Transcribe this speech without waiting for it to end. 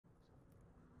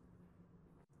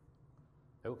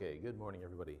Okay, good morning,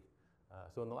 everybody.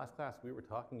 So in the last class, we were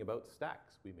talking about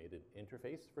stacks. We made an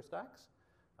interface for stacks.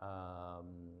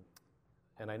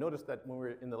 And I noticed that when we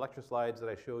were in the lecture slides that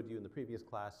I showed you in the previous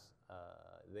class,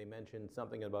 they mentioned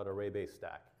something about array-based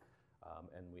stack.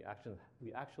 And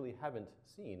we actually haven't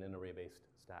seen an array-based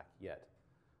stack yet.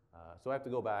 So I have to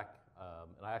go back,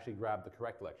 and I actually grabbed the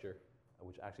correct lecture,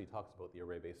 which actually talks about the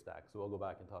array-based stack. So I'll go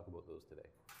back and talk about those today.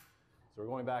 So we're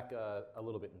going back a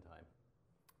little bit in time.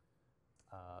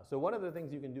 So one of the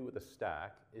things you can do with a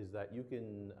stack is that you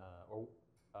can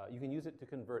use it to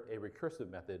convert a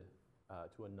recursive method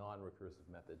to a non-recursive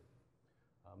method.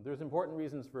 There's important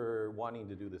reasons for wanting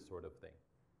to do this sort of thing.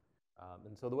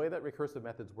 And so the way that recursive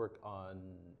methods work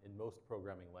in most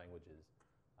programming languages,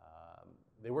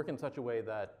 they work in such a way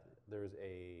that there's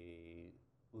a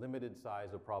limited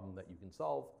size of problem that you can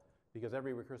solve because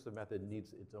every recursive method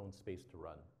needs its own space to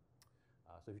run.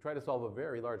 So if you try to solve a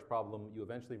very large problem, you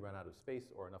eventually run out of space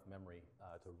or enough memory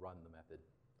to run the method.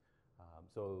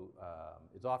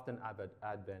 It's often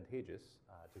advantageous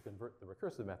to convert the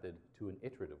recursive method to an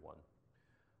iterative one.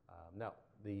 Now,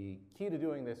 the key to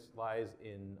doing this lies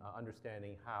in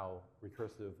understanding how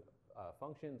recursive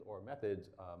functions or methods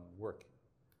work.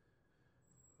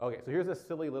 Okay, so here's a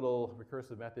silly little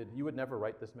recursive method. You would never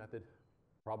write this method,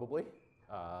 probably,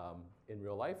 in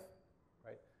real life.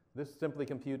 This simply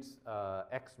computes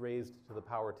x raised to the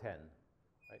power 10,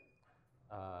 right?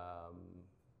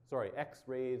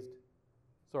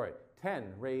 10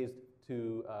 raised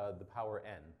to the power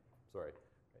n, sorry.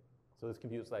 Right? So this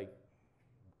computes like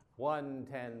 1,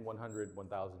 10, 100,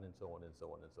 1,000, and so on and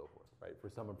so on and so forth, right, for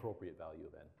some appropriate value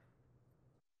of n.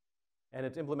 And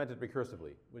it's implemented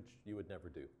recursively, which you would never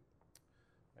do.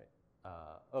 Right?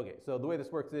 Okay, so the way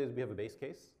this works is we have a base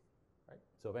case. Right?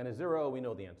 So if n is 0, we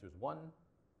know the answer is 1.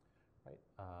 Right?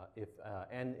 If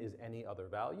n is any other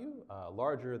value,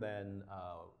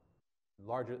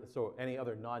 so any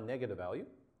other non-negative value,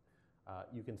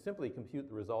 you can simply compute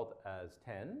the result as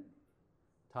 10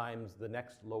 times the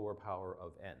next lower power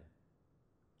of n,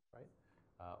 right?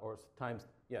 Or times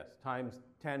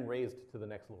 10 raised to the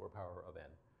next lower power of n,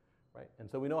 right? And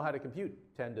so we know how to compute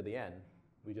 10 to the n.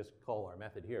 We just call our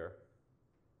method here.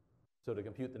 So to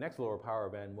compute the next lower power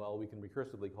of n, well, we can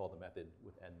recursively call the method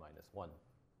with n minus 1.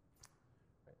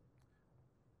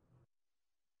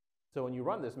 So when you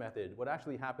run this method, what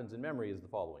actually happens in memory is the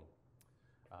following.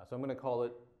 So I'm going to call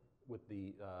it with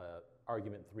the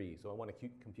argument 3. So I want to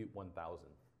compute 1,000.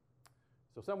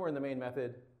 So somewhere in the main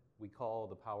method, we call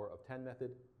the power of 10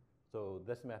 method. So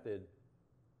this method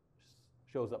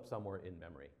shows up somewhere in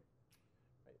memory.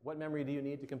 Right? What memory do you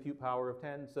need to compute power of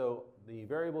 10? So the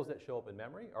variables that show up in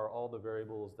memory are all the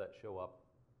variables that show up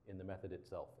in the method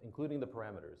itself, including the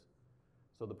parameters.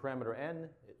 So the parameter n,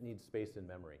 it needs space in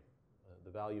memory. The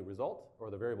value result,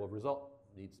 or the variable result,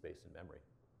 needs space in memory.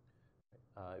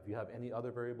 If you have any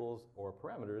other variables or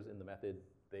parameters in the method,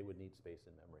 they would need space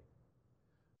in memory.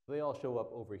 So they all show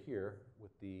up over here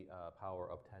with the power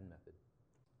of 10 method.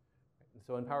 And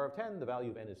so in power of 10, the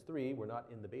value of n is 3. We're not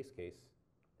in the base case.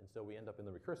 And so we end up in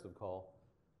the recursive call,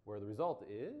 where the result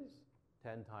is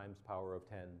 10 times power of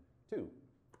 10, 2,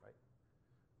 right?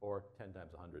 Or 10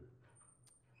 times 100.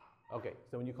 Okay,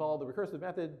 so when you call the recursive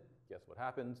method, guess what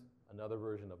happens? Another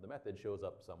version of the method shows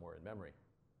up somewhere in memory.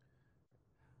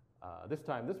 This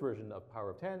time, this version of power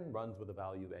of 10 runs with a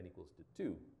value of n equals to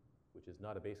 2, which is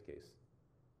not a base case.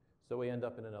 So we end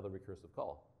up in another recursive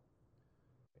call.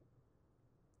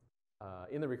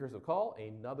 In the recursive call,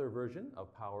 another version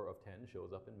of power of 10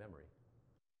 shows up in memory.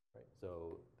 Right?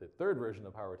 So the third version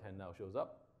of power of 10 now shows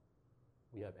up.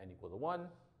 We have n equal to 1,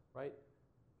 right?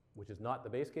 Which is not the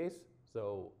base case.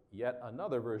 So yet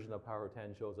another version of power of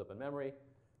 10 shows up in memory.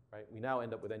 Right? We now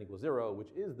end up with n equals 0,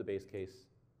 which is the base case,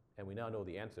 and we now know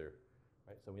the answer.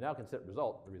 Right? So we now can set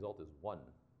result. The result is 1.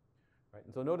 Right?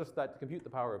 And so notice that to compute the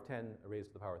power of 10 raised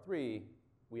to the power of 3,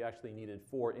 we actually needed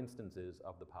 4 instances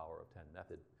of the power of 10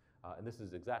 method. And this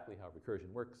is exactly how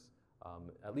recursion works,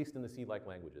 at least in the C-like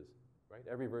languages. Right?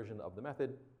 Every version of the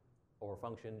method or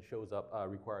function shows up,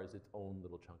 requires its own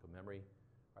little chunk of memory.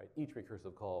 Right? Each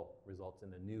recursive call results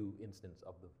in a new instance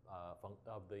of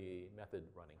the method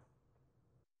running.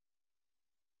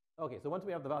 Okay, so once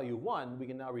we have the value 1, we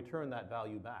can now return that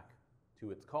value back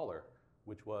to its caller,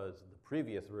 which was the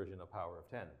previous version of power of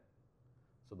 10.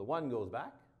 So the 1 goes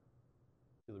back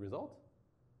to the result,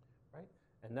 right?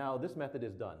 And now this method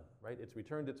is done, right? It's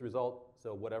returned its result,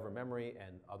 so whatever memory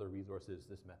and other resources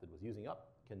this method was using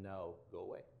up can now go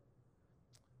away.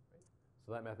 Right?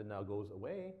 So that method now goes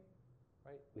away,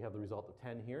 right? We have the result of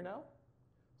 10 here now.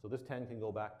 So this 10 can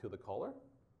go back to the caller.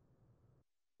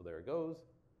 So there it goes,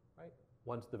 right?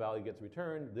 Once the value gets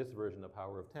returned, this version of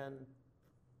power of 10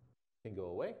 can go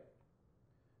away,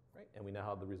 right? And we now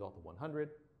have the result of 100.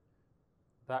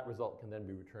 That result can then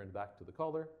be returned back to the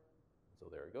caller. So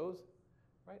there it goes,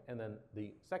 right? And then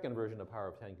the second version of power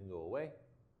of 10 can go away,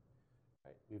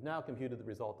 right? We've now computed the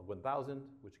result of 1,000,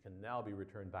 which can now be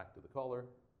returned back to the caller,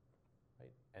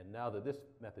 right? And now that this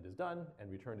method is done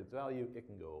and returned its value, it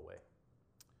can go away,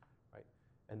 right?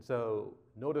 And so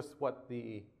notice what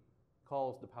the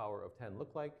calls to power of 10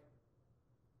 look like,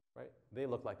 right? They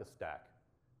look like a stack,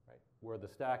 right? Where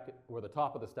the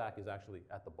top of the stack is actually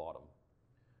at the bottom,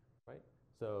 right?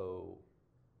 So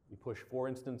we push 4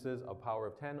 instances of power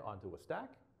of 10 onto a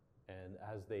stack, and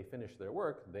as they finish their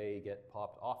work, they get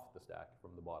popped off the stack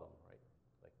from the bottom, right?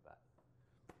 Like that.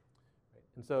 Right?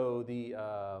 And so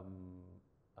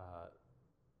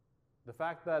the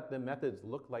fact that the methods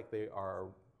look like they are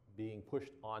being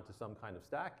pushed onto some kind of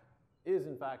stack is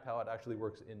in fact how it actually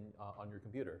works on your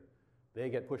computer. They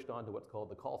get pushed onto what's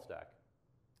called the call stack.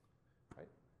 Right?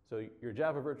 So your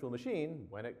Java virtual machine,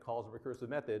 when it calls a recursive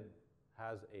method,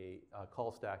 has a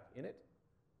call stack in it.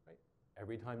 Right?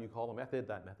 Every time you call a method,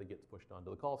 that method gets pushed onto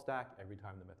the call stack. Every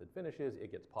time the method finishes,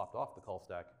 it gets popped off the call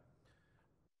stack.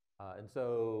 And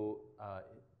so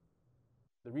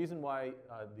the reason why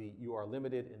you are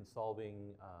limited in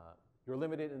solving, you're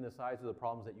limited in the size of the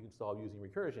problems that you can solve using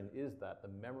recursion is that the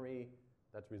memory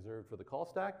that's reserved for the call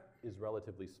stack is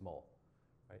relatively small.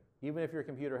 Right? Even if your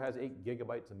computer has 8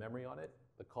 gigabytes of memory on it,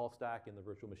 the call stack in the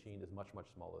virtual machine is much, much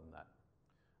smaller than that.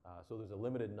 So there's a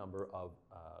limited number of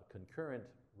concurrent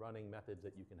running methods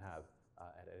that you can have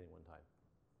at any one time.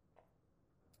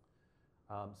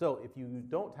 So if you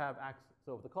don't have access,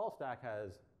 so if the call stack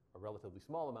has a relatively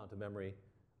small amount of memory,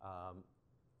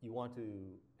 you want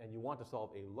to solve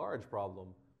a large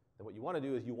problem, then what you want to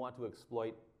do is you want to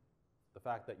exploit the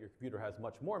fact that your computer has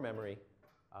much more memory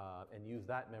and use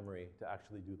that memory to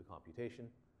actually do the computation.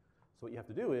 So what you have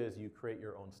to do is you create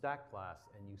your own stack class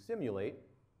and you simulate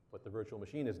what the virtual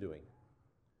machine is doing.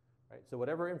 Right? So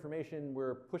whatever information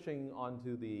we're pushing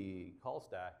onto the call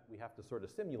stack, we have to sort of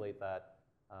simulate that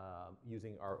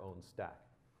using our own stack.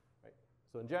 Right?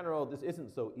 So in general, this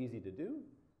isn't so easy to do,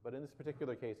 but in this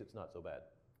particular case, it's not so bad.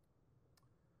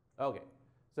 Okay,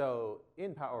 so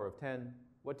in power of 10,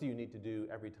 what do you need to do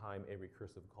every time a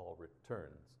recursive call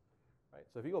returns? Right?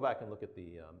 So if you go back and look at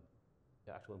the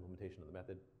actual implementation of the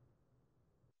method,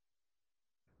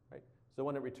 right? So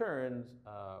when it returns,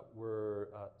 we're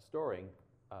storing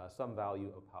some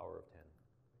value of power of 10.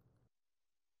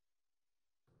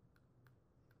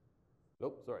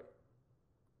 Oh, sorry.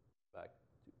 Back.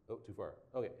 Too far.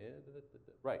 Okay.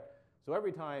 Right. So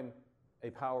every time a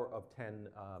power of 10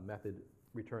 method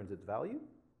returns its value,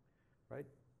 right?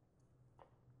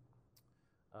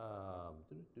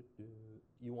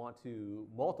 You want to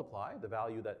multiply the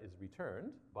value that is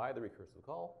returned by the recursive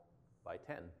call by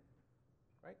 10.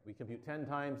 Right? We compute 10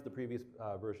 times the previous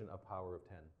version of power of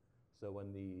 10. So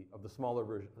when the smaller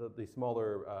version,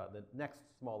 the next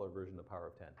smaller version of power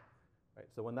of 10. Right?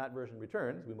 So when that version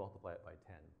returns, we multiply it by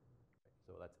 10. Right?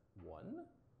 So that's 1.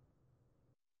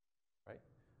 Right?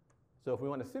 So if we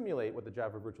want to simulate what the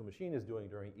Java virtual machine is doing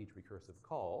during each recursive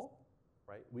call,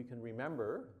 right, we can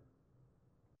remember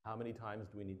how many times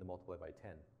do we need to multiply by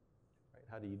 10. Right?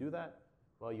 How do you do that?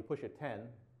 Well, you push a 10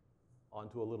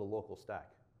 onto a little local stack.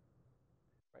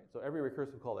 Right? So every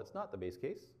recursive call that's not the base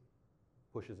case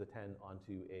pushes a 10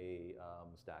 onto a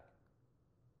stack.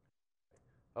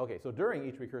 Okay, so during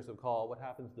each recursive call, what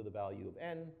happens to the value of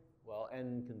n? Well,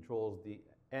 n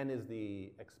is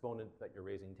the exponent that you're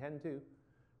raising 10 to,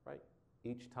 right?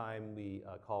 Each time we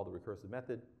call the recursive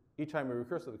method, each time we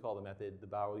recursively call the method, the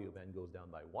value of n goes down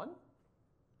by 1.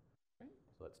 Right?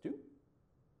 So that's 2.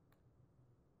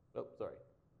 Oh, sorry.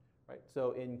 Right?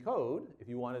 So in code, if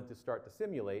you wanted to start to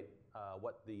simulate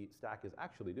what the stack is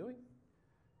actually doing,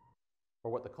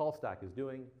 or what the call stack is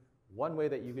doing, one way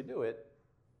that you could do it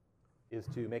is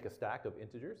to make a stack of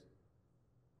integers.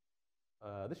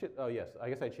 Oh yes, I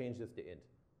guess I changed this to int.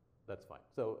 That's fine.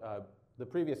 So the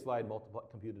previous slide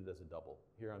computed as a double.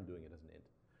 Here I'm doing it as an int.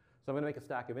 So I'm going to make a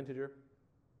stack of integer,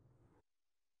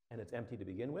 and it's empty to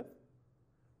begin with.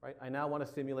 Right? I now want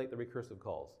to simulate the recursive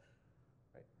calls.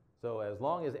 Right? So as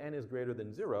long as n is greater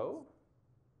than 0,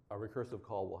 a recursive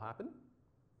call will happen.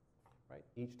 Right?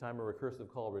 Each time a recursive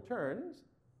call returns,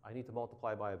 I need to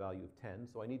multiply by a value of 10,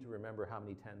 so I need to remember how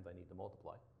many 10s I need to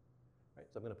multiply. Right?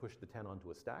 So I'm going to push the 10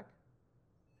 onto a stack.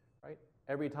 Right?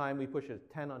 Every time we push a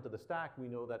 10 onto the stack, we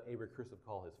know that a recursive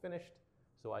call has finished,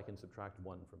 so I can subtract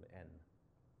 1 from n.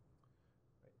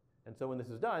 Right? And so when this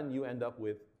is done, you end up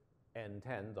with n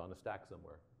 10s on a stack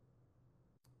somewhere.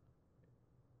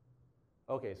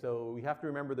 Okay, so we have to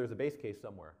remember there's a base case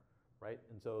somewhere, right?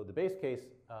 And so the base case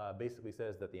basically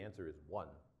says that the answer is 1,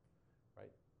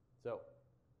 right? So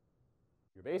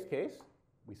your base case,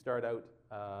 we start out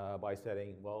by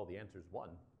setting, well, the answer is 1.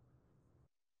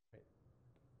 Right?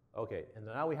 Okay, and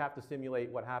now we have to simulate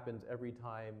what happens every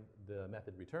time the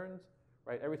method returns,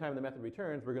 right? Every time the method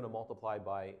returns, we're going to multiply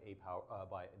by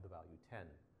by the value 10,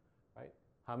 right?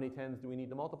 How many 10s do we need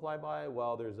to multiply by?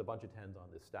 Well, there's a bunch of 10s on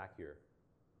this stack here,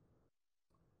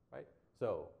 right?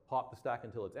 So pop the stack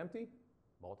until it's empty,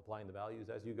 multiplying the values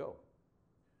as you go.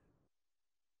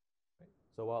 Right?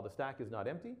 So while the stack is not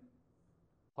empty,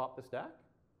 pop the stack,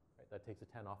 right? That takes a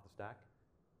 10 off the stack.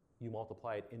 You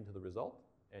multiply it into the result,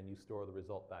 and you store the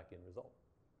result back in result,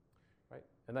 right?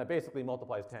 And that basically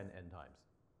multiplies 10 n times.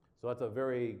 So that's a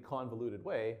very convoluted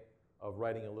way of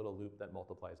writing a little loop that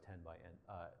multiplies 10 by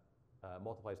n,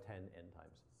 multiplies 10 n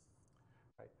times,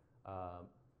 right?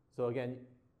 So again,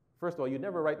 first of all, you'd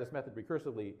never write this method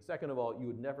recursively. Second of all, you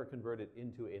would never convert it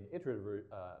into an iterative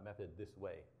method this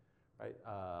way, right?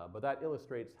 But that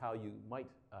illustrates how you might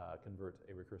convert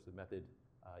a recursive method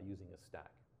using a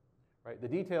stack, right? The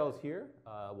details here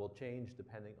will change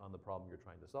depending on the problem you're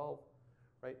trying to solve,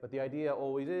 right? But the idea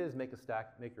always is make a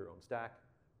stack, make your own stack,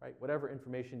 right? Whatever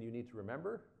information you need to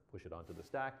remember, push it onto the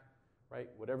stack, right?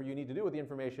 Whatever you need to do with the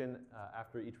information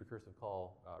after each recursive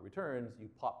call returns, you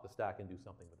pop the stack and do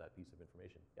something with that piece of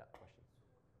information. Yeah, question?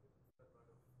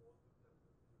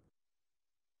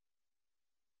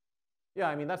 Yeah,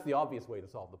 I mean, that's the obvious way to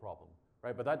solve the problem,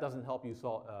 right? But that doesn't help you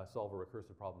solve a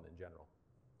recursive problem in general.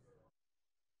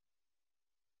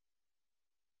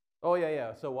 Oh, yeah,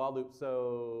 yeah, so while loop,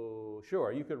 so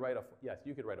sure, you could write yes,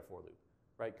 you could write a for loop,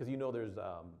 right? Because you know there's,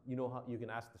 you know how, you can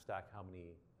ask the stack how many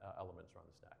elements are on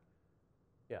the stack.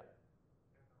 Yeah.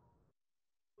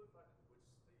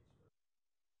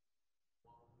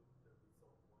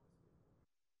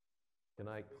 Can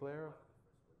I clarify?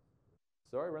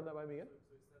 Sorry, run that by me again?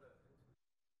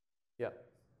 Yeah.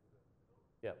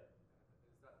 Yeah.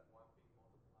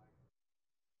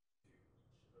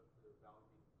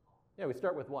 Yeah, we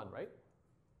start with 1, right?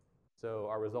 So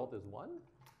our result is 1.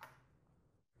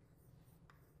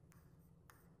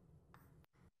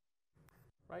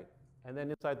 Right? And then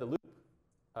inside the loop,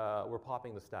 we're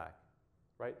popping the stack,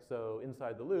 right? So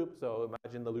inside the loop, so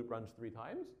imagine the loop runs 3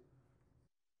 times.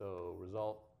 So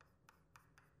result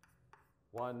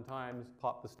 1 times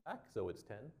pop the stack, so it's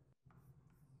 10,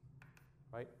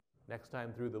 right? Next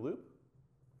time through the loop.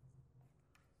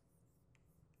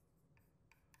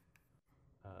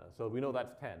 So we know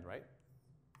that's 10, right?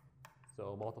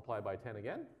 So multiply by 10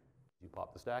 again. You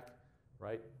pop the stack,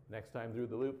 right? Next time through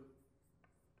the loop.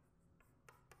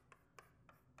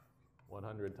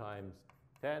 100 times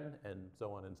 10, and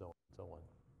so on and so on and so on.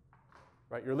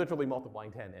 Right? You're literally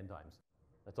multiplying 10 n times.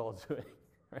 That's all it's doing.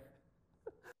 Right?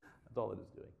 That's all it is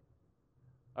doing.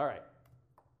 All right.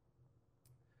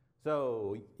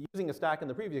 So using a stack in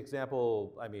the previous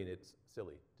example, I mean, it's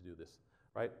silly to do this,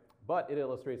 right? But it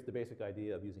illustrates the basic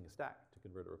idea of using a stack to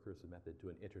convert a recursive method to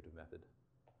an iterative method.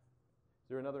 Is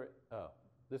there another? Oh,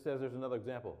 this says there's another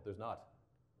example. There's not.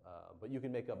 But you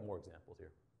can make up more examples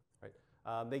here,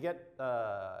 right? They get,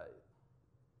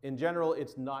 in general,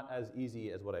 it's not as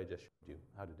easy as what I just showed you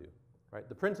how to do, right?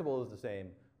 The principle is the same,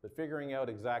 but figuring out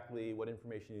exactly what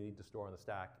information you need to store on the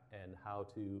stack and how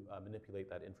to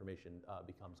manipulate that information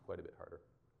becomes quite a bit harder.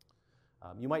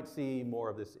 You might see more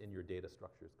of this in your data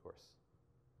structures course.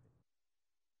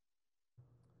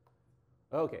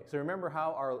 Okay, so remember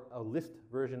how our list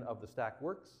version of the stack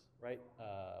works, right?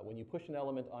 When you push an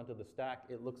element onto the stack,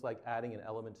 it looks like adding an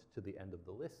element to the end of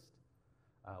the list.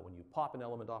 When you pop an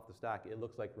element off the stack, it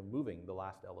looks like removing the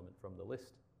last element from the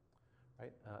list,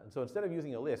 right? And so instead of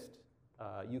using a list,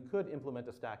 you could implement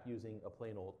a stack using a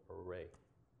plain old array.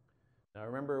 Now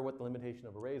remember what the limitation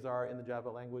of arrays are in the Java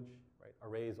language, right?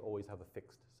 Arrays always have a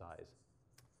fixed size,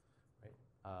 right?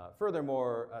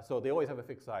 Furthermore, so they always have a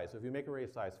fixed size. So if you make array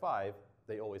size 5,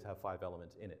 they always have 5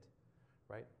 elements in it,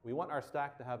 right? We want our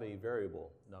stack to have a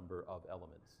variable number of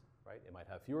elements, right? It might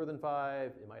have fewer than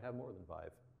 5, it might have more than 5,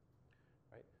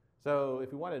 right? So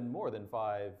if we wanted more than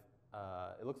 5,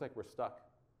 it looks like we're stuck,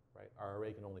 right? Our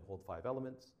array can only hold 5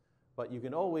 elements, but you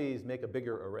can always make a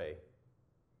bigger array,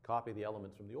 copy the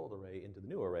elements from the old array into the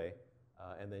new array,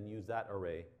 and then use that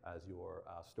array as your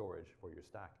storage for your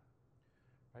stack,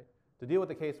 right? To deal with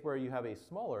the case where you have a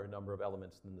smaller number of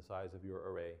elements than the size of your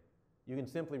array, you can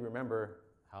simply remember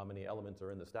how many elements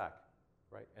are in the stack,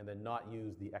 right? And then not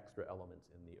use the extra elements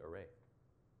in the array.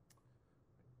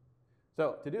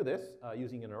 So to do this,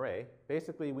 using an array,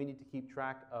 basically we need to keep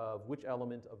track of which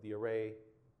element of the array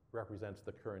represents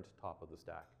the current top of the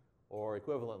stack, or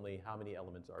equivalently, how many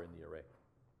elements are in the array.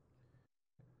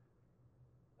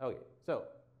 Okay, so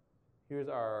here's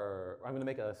I'm going to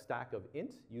make a stack of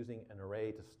int using an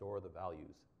array to store the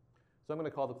values. So I'm going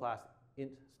to call the class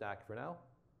int stack for now.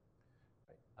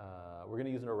 We're going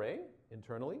to use an array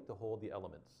internally to hold the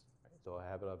elements. So I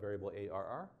have a variable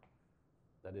arr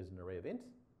that is an array of int.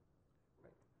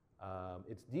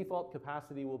 Its default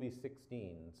capacity will be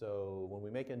 16. So when we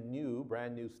make a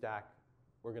brand new stack,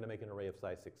 we're going to make an array of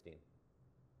size 16.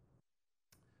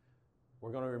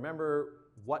 We're going to remember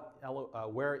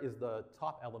where is the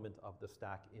top element of the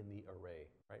stack in the array.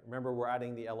 Right? Remember, we're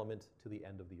adding the element to the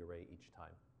end of the array each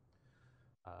time.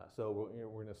 So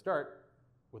we're going to start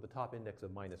with a top index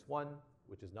of -1,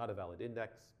 which is not a valid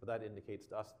index, but that indicates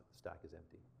to us that the stack is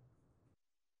empty.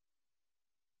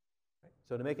 Right?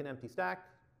 So to make an empty stack,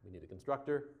 we need a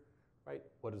constructor. Right?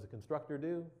 What does the constructor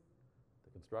do?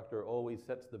 The constructor always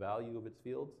sets the value of its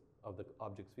fields, of the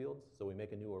object's fields. So we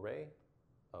make a new array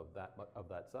of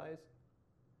that size.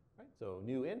 Right? So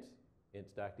new int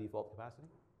stack default capacity.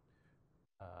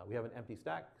 We have an empty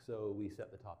stack, so we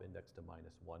set the top index to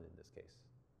 -1 in this case.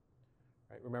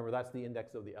 Right? Remember, that's the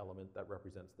index of the element that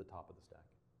represents the top of the stack.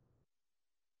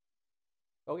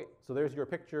 Okay, so there's your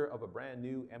picture of a brand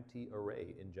new empty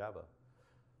array in Java.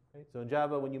 Right? So in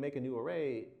Java, when you make a new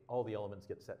array, all the elements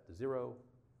get set to 0.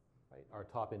 Right? Our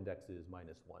top index is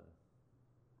 -1.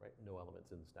 Right? No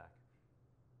elements in the stack.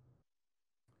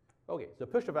 Okay, so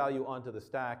push a value onto the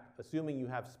stack, assuming you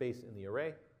have space in the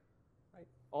array. Right?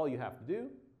 All you have to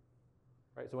do,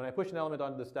 right? So when I push an element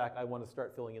onto the stack, I want to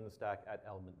start filling in the stack at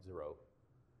element 0.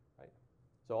 Right?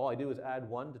 So all I do is add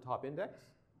 1 to top index.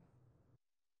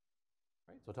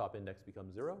 Right? So top index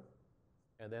becomes 0.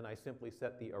 And then I simply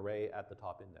set the array at the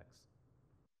top index.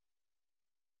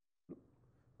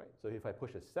 Right? So if I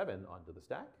push a 7 onto the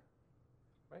stack,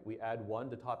 right, we add 1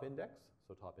 to top index,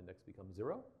 so top index becomes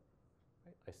 0.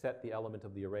 Right? I set the element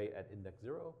of the array at index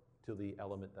 0 to the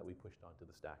element that we pushed onto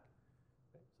the stack.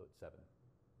 Okay? So it's 7.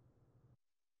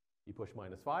 You push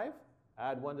 -5,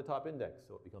 add 1 to top index,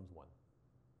 so it becomes 1.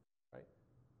 Right?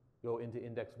 Go into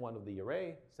index 1 of the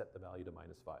array, set the value to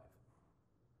 -5.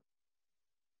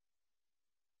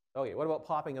 Okay, what about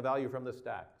popping a value from the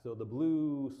stack? So the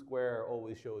blue square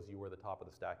always shows you where the top of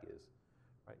the stack is.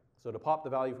 Right? So to pop the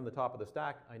value from the top of the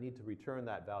stack, I need to return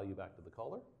that value back to the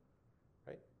caller.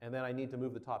 Right? And then I need to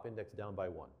move the top index down by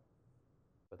 1.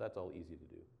 But that's all easy to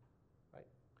do. Right?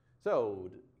 So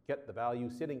to get the value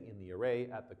sitting in the array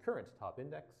at the current top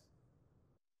index,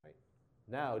 right?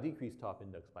 Now decrease top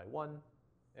index by 1,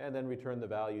 and then return the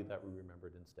value that we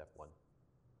remembered in step 1.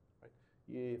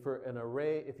 Right? For an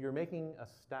array, if you're making a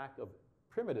stack of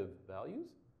primitive values,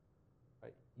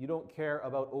 right, you don't care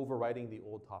about overwriting the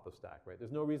old top of stack. Right?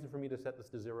 There's no reason for me to set this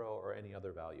to 0 or any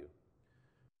other value.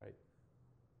 Right?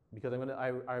 Because I'm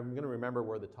going to remember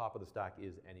where the top of the stack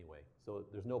is anyway. So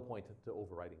there's no point to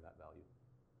overwriting that value.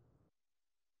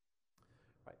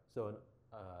 Right, so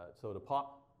to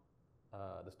pop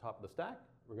this top of the stack,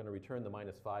 we're going to return the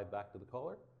 -5 back to the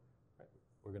caller. Right?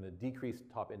 We're going to decrease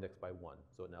top index by 1,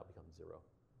 so it now becomes 0.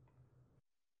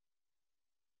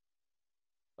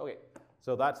 Okay,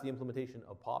 so that's the implementation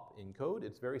of pop in code.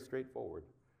 It's very straightforward.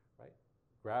 Right?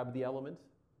 Grab the element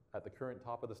at the current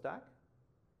top of the stack,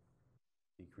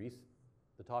 decrease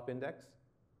the top index,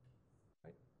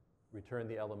 right? Return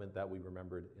the element that we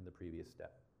remembered in the previous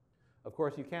step. Of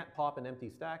course, you can't pop an empty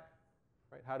stack.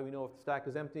 Right? How do we know if the stack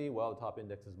is empty? Well, the top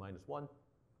index is -1.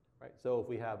 Right? So if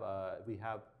we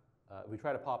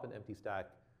try to pop an empty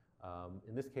stack,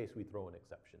 in this case, we throw an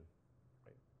exception.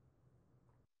 Right?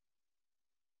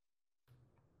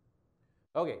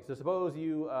 Okay, so suppose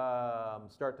you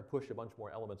start to push a bunch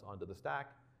more elements onto the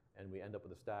stack, and we end up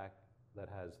with a stack that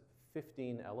has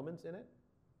 15 elements in it.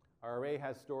 Our array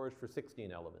has storage for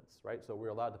 16 elements, right? So we're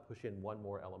allowed to push in 1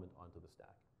 more element onto the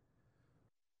stack.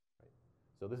 Right?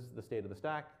 So this is the state of the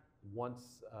stack.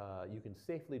 Once you can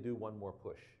safely do 1 more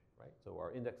push, right? So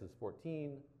our index is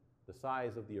 14. The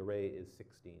size of the array is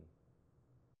 16.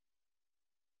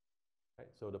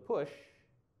 Right? So to push,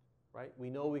 right, we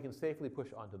know we can safely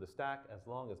push onto the stack as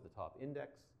long as the top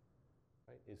index,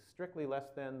 right, is strictly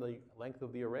less than the length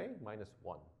of the array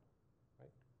 -1.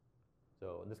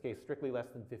 So in this case, strictly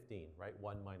less than 15, right?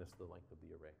 1 minus the length of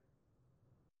the array.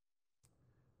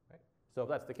 Right? So if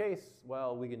that's the case,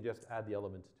 well, we can just add the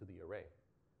element to the array.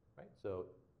 Right? So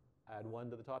add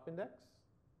 1 to the top index,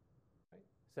 right?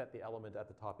 Set the element at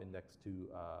the top index to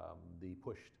the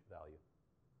pushed value.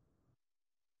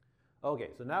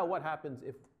 Okay, so now what happens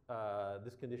if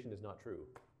this condition is not true?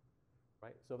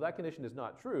 Right? So if that condition is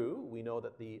not true, we know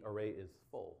that the array is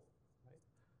full.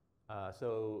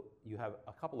 So you have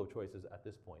a couple of choices at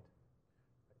this point.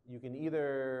 you can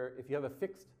either, if you have a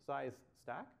fixed size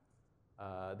stack,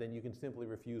 then you can simply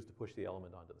refuse to push the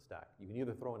element onto the stack. You can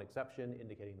either throw an exception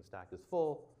indicating the stack is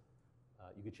full.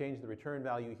 You could change the return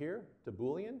value here to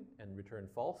Boolean and return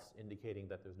false, indicating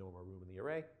that there's no more room in the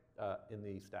array, in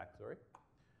the stack, sorry,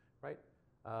 right?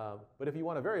 But if you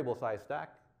want a variable size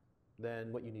stack,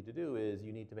 then what you need to do is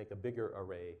you need to make a bigger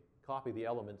array, copy the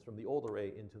elements from the old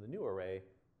array into the new array,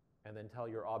 and then tell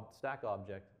your stack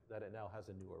object that it now has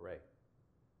a new array.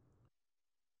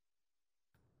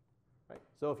 Right?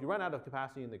 So if you run out of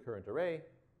capacity in the current array,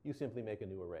 you simply make a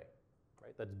new array,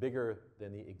 right? That's bigger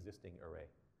than the existing array.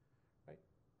 Right?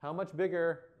 How much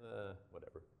bigger?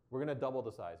 Whatever. We're going to double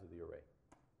the size of the array.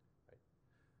 Right?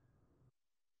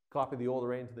 Copy the old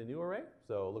array into the new array.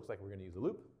 So it looks like we're going to use a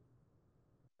loop.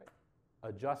 Right?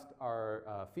 Adjust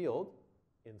our field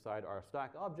inside our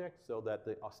stack object so that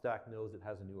the stack knows it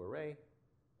has a new array.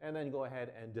 And then go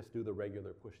ahead and just do the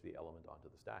regular push the element onto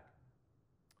the stack.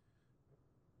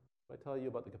 Did I tell you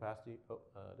about the capacity? Oh,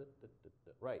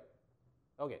 right.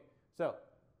 Okay, so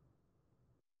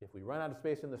if we run out of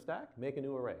space in the stack, make a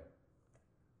new array.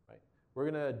 Right? We're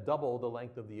going to double the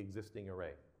length of the existing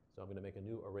array. So I'm going to make a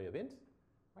new array of int,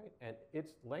 right? And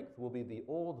its length will be the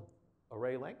old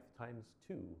array length times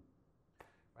 2.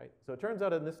 Right? So it turns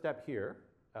out in this step here,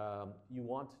 you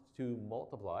want to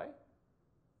multiply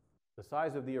the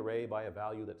size of the array by a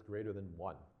value that's greater than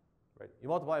 1. Right? You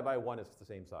multiply by 1, it's the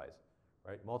same size.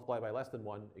 Right? Multiply by less than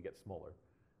 1, it gets smaller.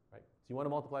 Right? So you want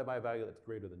to multiply by a value that's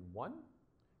greater than 1.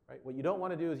 Right? What you don't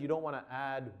want to do is you don't want to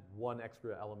add one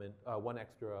extra element, one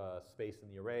extra space in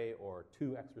the array, or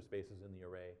 2 extra spaces in the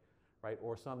array, right?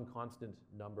 Or some constant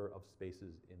number of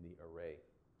spaces in the array.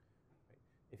 Right?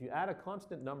 If you add a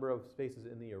constant number of spaces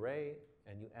in the array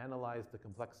and you analyze the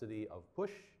complexity of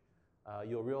push,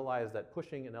 you'll realize that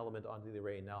pushing an element onto the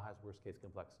array now has worst case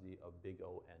complexity of big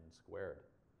O n squared.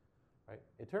 Right?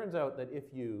 It turns out that if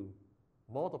you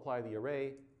multiply the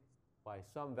array by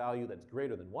some value that's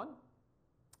greater than 1,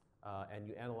 and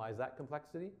you analyze that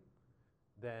complexity,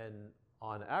 then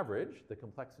on average, the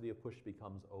complexity of push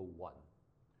becomes O1.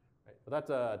 Right? But that's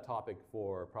a topic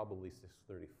for probably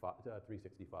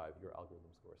 365, your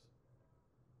algorithms course.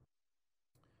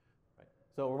 Right?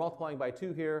 So we're multiplying by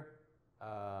 2 here.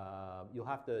 You'll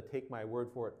have to take my word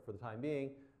for it for the time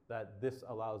being that this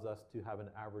allows us to have an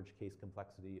average case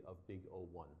complexity of big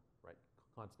O1, right?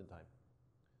 Constant time.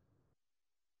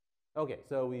 Okay,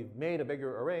 so we've made a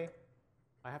bigger array.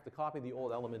 I have to copy the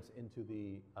old elements into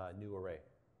the new array.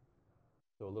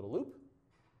 So a little loop,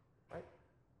 right?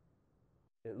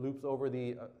 It loops over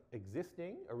the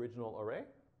existing original array.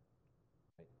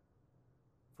 Right?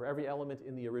 For every element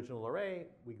in the original array,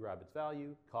 we grab its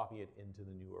value, copy it into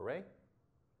the new array,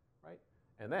 right?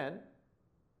 And then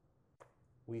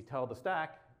we tell the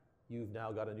stack, you've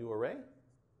now got a new array,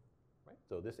 right?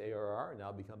 So this ARR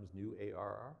now becomes new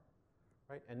ARR,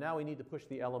 right? And now we need to push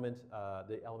the element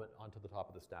onto the top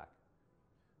of the stack.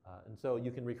 And so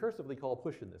you can recursively call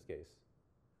push in this case,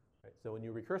 right? So when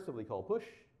you recursively call push,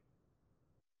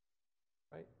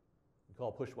 right? You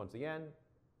call push once again,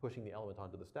 pushing the element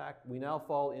onto the stack. We now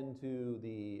fall into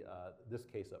the this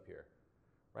case up here,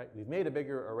 right? We've made a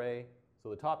bigger array. So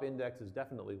the top index is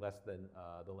definitely less than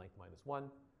the length minus 1,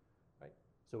 right?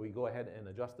 So we go ahead and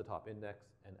adjust the top index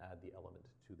and add the element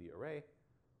to the array.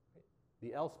 Right?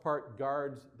 The else part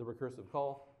guards the recursive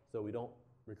call, so we don't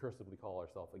recursively call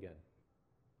ourselves again.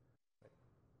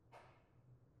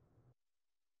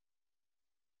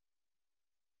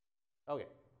 Right? Okay.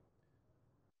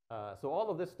 So all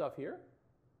of this stuff here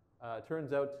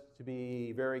turns out to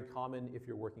be very common if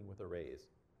you're working with arrays.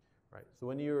 Right. So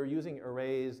when you're using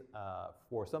arrays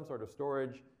for some sort of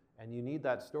storage and you need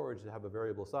that storage to have a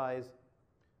variable size,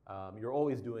 you're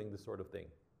always doing this sort of thing.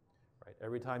 Right.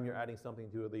 Every time you're adding something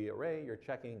to the array, you're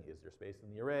checking, is there space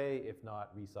in the array? If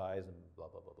not, resize and blah,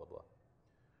 blah, blah, blah, blah.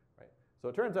 Right. So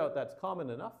it turns out that's common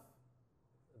enough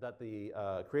that the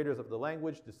creators of the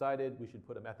language decided we should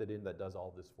put a method in that does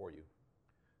all this for you.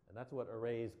 And that's what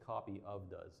arrays copy of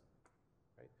does.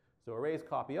 Right. So arrays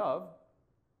copy of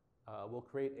we'll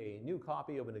create a new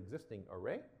copy of an existing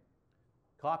array,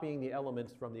 copying the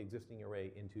elements from the existing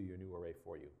array into your new array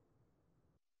for you.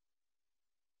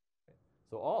 Okay.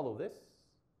 So all of this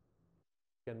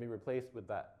can be replaced with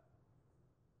that.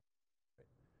 Right.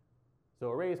 So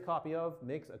arrays copy of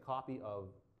makes a copy of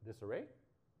this array.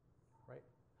 Right.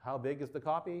 How big is the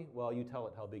copy? Well, you tell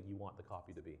it how big you want the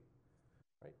copy to be.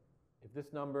 Right. If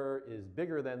this number is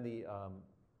bigger than the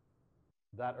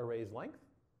that array's length,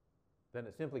 then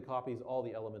it simply copies all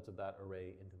the elements of that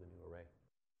array into the new array.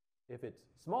 If it's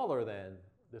smaller than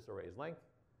this array's length,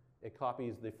 it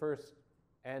copies the first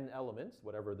n elements,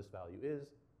 whatever this value is,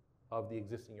 of the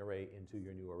existing array into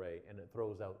your new array, and it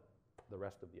throws out the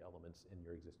rest of the elements in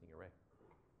your existing array.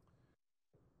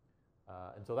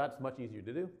 And so that's much easier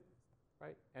to do,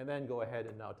 right? And then go ahead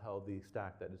and now tell the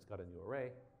stack that it's got a new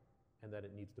array and that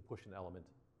it needs to push an element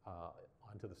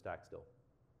onto the stack still.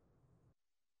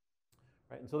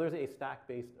 Right? And so there's a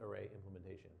stack-based array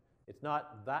implementation. It's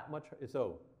not that much,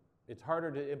 so it's harder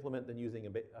to implement than using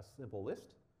a simple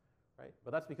list, right?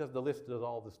 But that's because the list does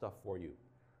all the stuff for you,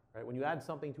 right? When you add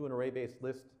something to an array-based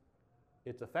list,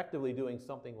 it's effectively doing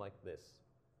something like this,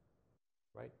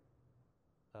 right?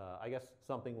 I guess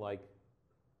something like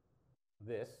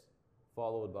this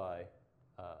followed by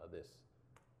this,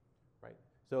 right?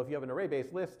 So if you have an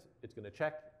array-based list, it's going to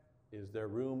check, is there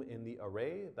room in the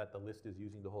array that the list is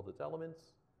using to hold its elements?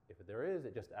 If there is,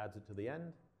 it just adds it to the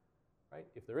end, right?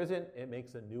 If there isn't, it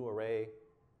makes a new array,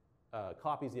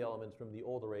 copies the elements from the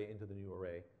old array into the new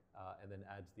array, and then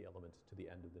adds the elements to the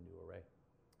end of the new array.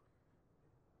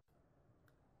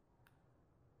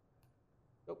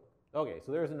 Oh, okay,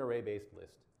 so there's an array-based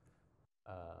list.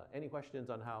 Any questions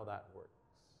on how that works?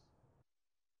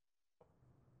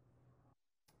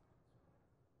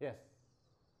 Yes?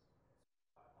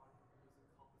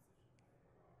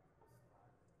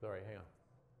 Sorry, hang on.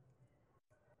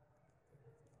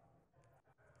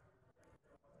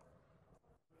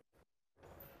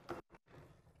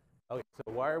 Okay,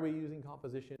 so why are we using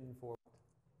composition for?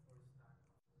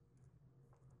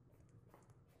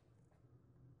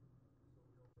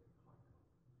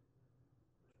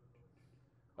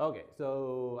 Okay,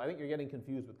 so I think you're getting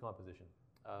confused with composition.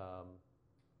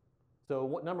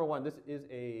 Number one, this is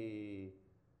a,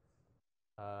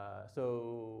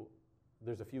 so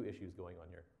there's a few issues going on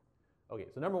here. Okay,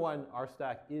 so number one, our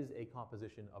stack is a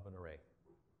composition of an array,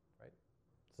 right?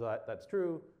 So that's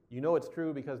true. You know it's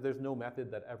true because there's no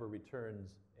method that ever returns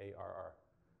ARR,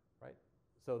 right?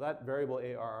 So that variable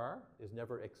ARR is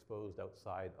never exposed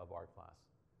outside of our class,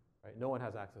 right? No one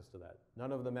has access to that.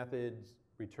 None of the methods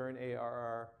return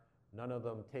ARR. None of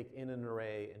them take in an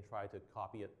array and try to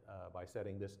copy it by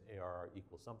setting this ARR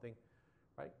equals something,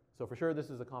 right? So for sure, this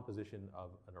is a composition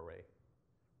of an array,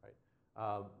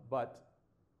 right?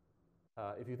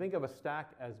 If you think of a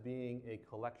stack as being a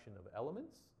collection of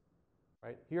elements,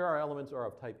 right? Here our elements are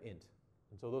of type int,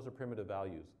 and so those are primitive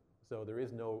values. So there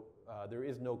is no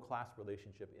class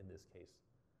relationship in this case,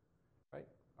 right?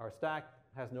 Our stack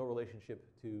has no relationship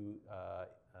to,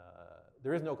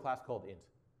 there is no class called int,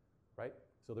 right?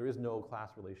 So there is no class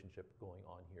relationship going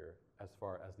on here as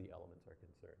far as the elements are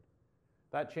concerned.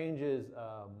 That changes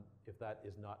if that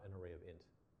is not an array of int.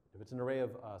 If it's an array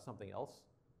of something else,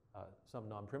 some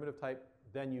non-primitive type,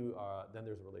 then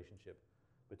there's a relationship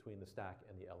between the stack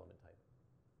and the element type.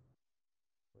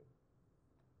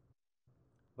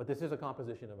 But this is a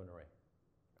composition of an array.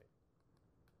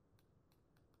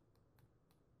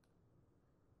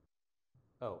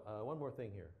 Right? Oh, one more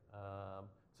thing here.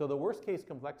 So the worst case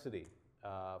complexity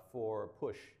for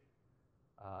push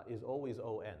is always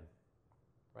O(n),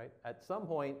 right? At some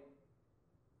point,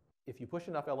 if you push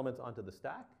enough elements onto the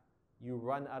stack, you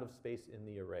run out of space in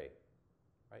the array,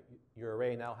 right? Your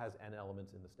array now has n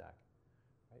elements in the stack,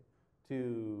 right?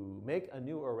 To make a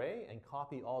new array and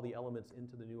copy all the elements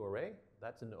into the new array,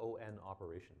 that's an O(n)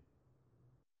 operation,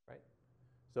 right?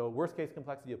 So worst case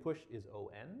complexity of push is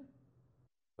O(n),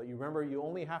 but you remember you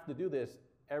only have to do this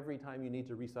every time you need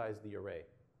to resize the array,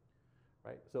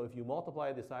 right? So if you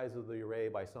multiply the size of the array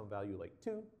by some value like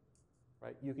 2,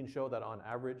 right, you can show that on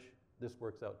average, this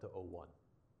works out to O(1).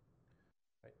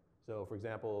 Right? So for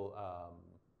example,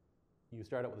 you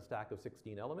start out with a stack of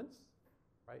 16 elements,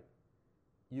 right?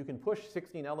 You can push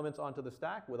 16 elements onto the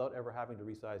stack without ever having to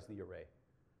resize the array.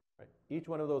 Right? Each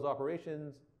one of those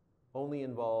operations only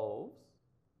involves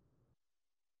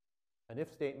an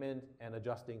if statement and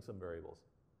adjusting some variables.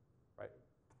 Right?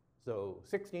 So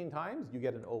 16 times, you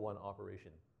get an O(1)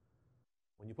 operation.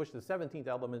 When you push the 17th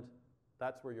element,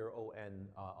 that's where your O(n)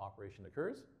 operation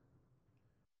occurs.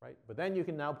 Right? But then you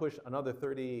can now push another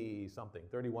 30-something,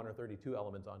 31 or 32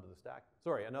 elements onto the stack.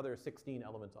 Sorry, another 16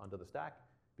 elements onto the stack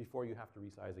before you have to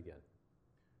resize again.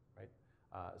 Right?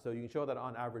 So you can show that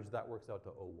on average, that works out to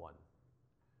O(1).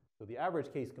 So the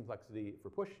average case complexity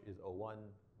for push is O(1),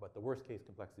 but the worst case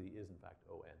complexity is in fact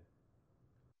O(n).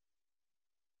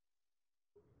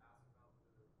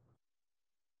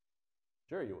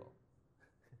 Sure you will.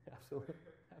 Absolutely,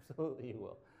 absolutely you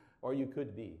will. Or you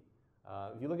could be.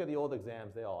 If you look at the old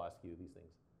exams, they all ask you these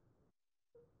things.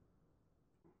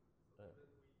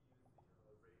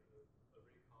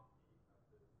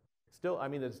 Still, I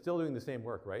mean, it's still doing the same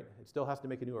work, right? It still has to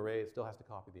make a new array. It still has to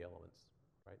copy the elements,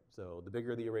 right? So the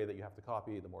bigger the array that you have to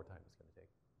copy, the more time it's going to take.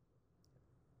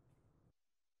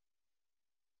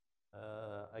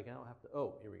 I now have to,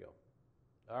 oh, here we go.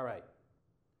 All right.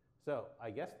 So I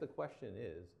guess the question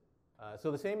is,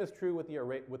 so the same is true with the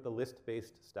array, with the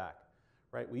list-based stack,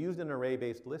 right? We used an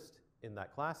array-based list in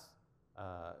that class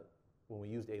when we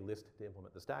used a list to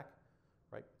implement the stack,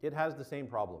 right? It has the same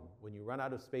problem. When you run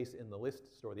out of space in the list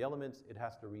to store the elements, it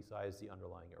has to resize the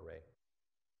underlying array.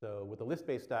 So with the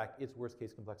list-based stack, its worst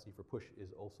case complexity for push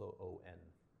is also O(n).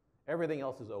 Everything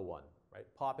else is O1, right?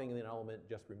 Popping in an element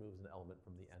just removes an element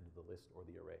from the end of the list or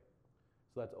the array.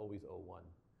 So that's always O1.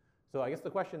 So I guess the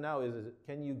question now is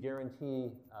can you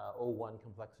guarantee O1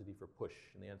 complexity for push?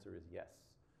 And the answer is yes.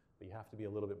 But you have to be a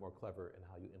little bit more clever in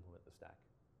how you implement the stack.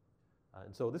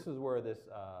 And so this is where this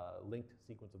linked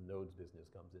sequence of nodes business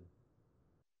comes in.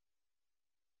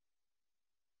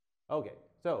 Okay,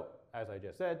 so as I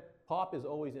just said, pop is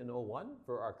always in O1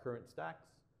 for our current stacks.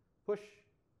 Push,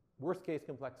 worst case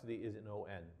complexity is in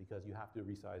O(n) because you have to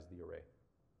resize the array.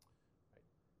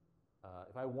 Right.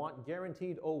 If I want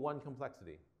guaranteed O1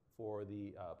 complexity for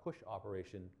the push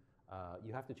operation,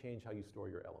 you have to change how you store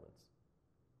your elements.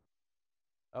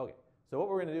 Okay, so what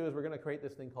we're going to do is we're going to create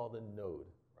this thing called a node,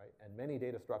 right? And many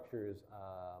data structures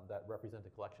that represent a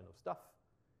collection of stuff,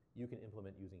 you can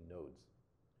implement using nodes.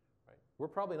 Right? We're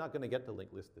probably not going to get to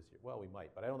linked list this year. Well, we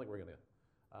might, but I don't think we're going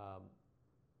to.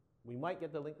 We might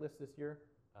get to linked list this year.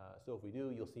 So if we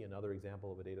do, you'll see another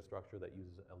example of a data structure that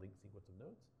uses a linked sequence of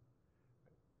nodes.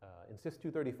 In SYS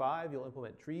 235, you'll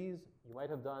implement trees. You might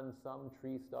have done some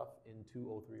tree stuff in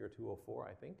 203 or 204,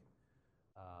 I think.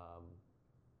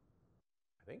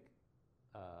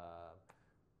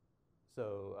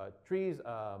 Trees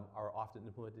are often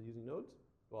implemented using nodes.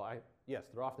 Well, yes,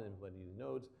 they're often implemented using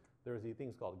nodes. There's these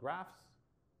things called graphs.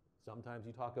 Sometimes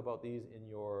you talk about these in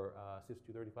your SYS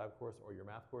 235 course or your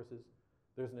math courses.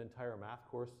 There's an entire math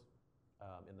course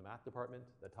in the math department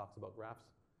that talks about graphs.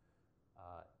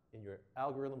 In your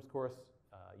algorithms course,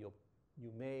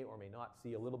 you may or may not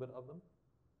see a little bit of them.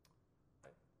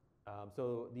 Right?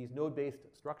 So these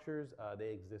node-based structures,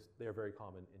 they exist. They're very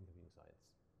common in computer science.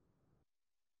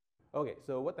 Okay,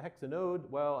 so what the heck's a node?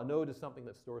 Well, a node is something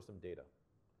that stores some data.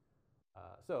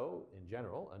 So in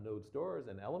general, a node stores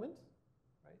an element.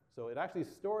 Right? So it actually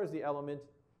stores the element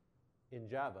in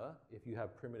Java if you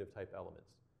have primitive type elements.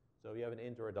 So if you have an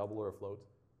int or a double or a float,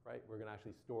 right, we're going to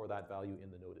actually store that value in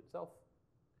the node itself.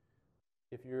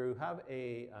 If you have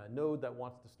a node that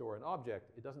wants to store an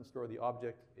object, it doesn't store the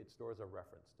object, it stores a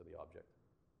reference to the object.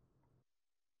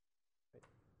 Right?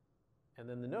 And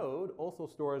then the node also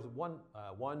stores one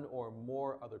or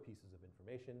more other pieces of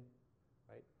information.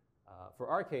 Right? For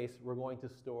our case, we're going to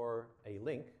store a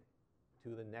link to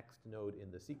the next node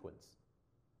in the sequence.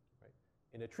 Right?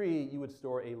 In a tree, you would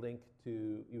store a link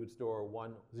to, you would store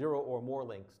 0 or more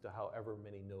links to however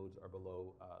many nodes are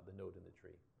below the node in the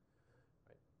tree.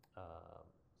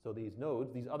 So these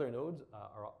nodes, these other nodes,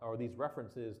 or these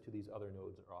references to these other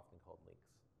nodes are often called links.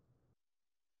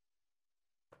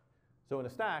 So in a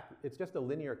stack, it's just a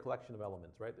linear collection of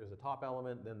elements, right? There's a top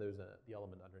element, then there's the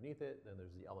element underneath it, then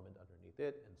there's the element underneath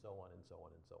it, and so on and so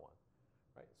on and so on.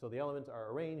 Right? So the elements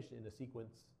are arranged in a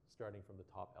sequence starting from the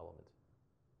top element.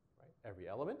 Right? Every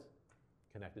element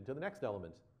connected to the next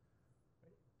element.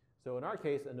 Right? So in our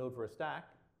case, a node for a stack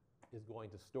is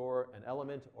going to store an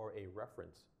element or a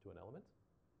reference to an element,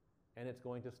 and it's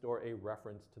going to store a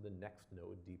reference to the next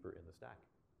node deeper in the stack.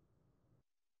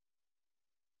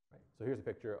 Right? So here's a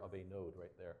picture of a node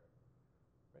right there.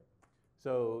 Right?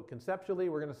 So conceptually,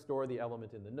 we're going to store the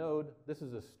element in the node. This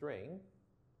is a string.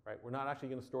 Right? We're not actually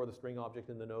going to store the string object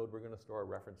in the node. We're going to store a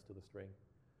reference to the string.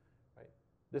 Right?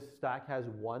 This stack has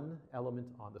one element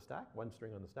on the stack, one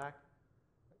string on the stack.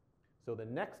 So the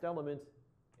next element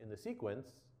in the sequence,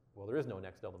 well, there is no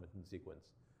next element in the sequence.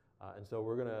 And so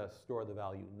we're going to store the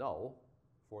value null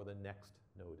for the next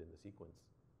node in the sequence.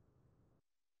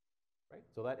 Right?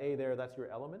 So that A there, that's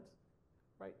your element.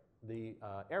 Right? The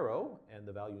arrow and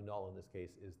the value null in this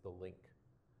case is the link.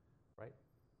 Right?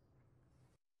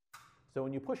 So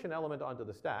when you push an element onto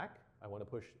the stack, I want to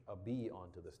push a B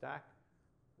onto the stack.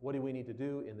 What do we need to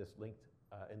do in this linked,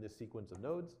 in this sequence of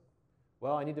nodes?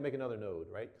 Well, I need to make another node,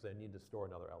 right? Because I need to store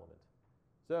another element.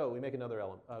 So we make another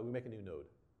element. We make a new node,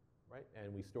 right?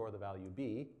 And we store the value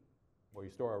B, or you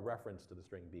store a reference to the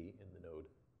string B in the node,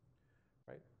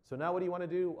 right? So now what do you want to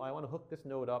do? I want to hook this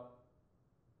node up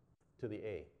to the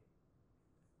A,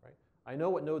 right? I know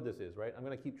what node this is, right? I'm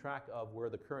going to keep track of where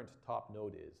the current top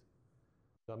node is.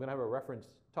 So I'm going to have a reference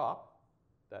top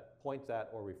that points at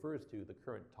or refers to the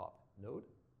current top node,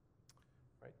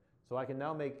 right? So I can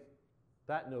now make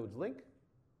that node's link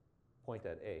point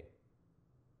at A.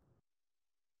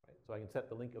 Right? So I can set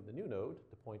the link of the new node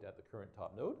to point at the current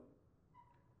top node,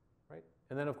 right?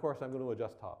 And then, of course, I'm going to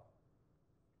adjust top.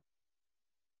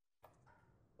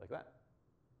 Like that.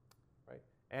 Right?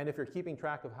 And if you're keeping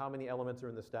track of how many elements are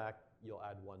in the stack, you'll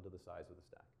add 1 to the size of the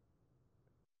stack.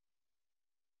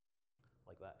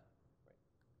 Like that.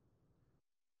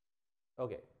 Right?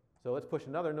 Okay, so let's push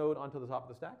another node onto the top of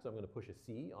the stack. So I'm going to push a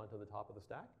C onto the top of the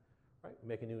stack. Right?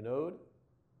 Make a new node,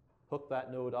 hook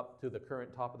that node up to the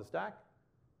current top of the stack,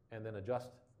 and then adjust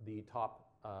the top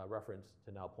reference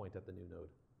to now point at the new node.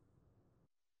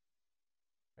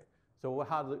 Right? So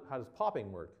how does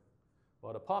popping work?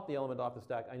 Well, to pop the element off the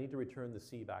stack, I need to return the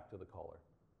C back to the caller.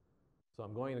 So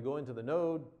I'm going to go into the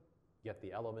node, get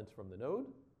the elements from the node.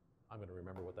 I'm going to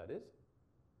remember what that is.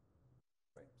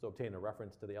 Right? So obtain a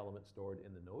reference to the element stored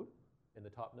in the node, in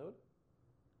the top node.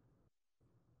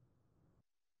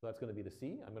 So that's going to be the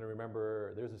C. I'm going to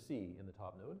remember there's a C in the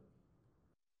top node.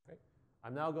 Right?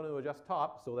 I'm now going to adjust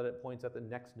top so that it points at the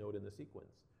next node in the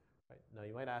sequence. Right? Now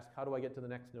you might ask, how do I get to the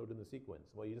next node in the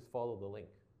sequence? Well, you just follow the link.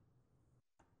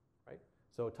 Right?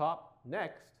 So top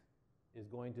next is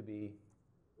going to be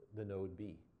the node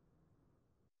B.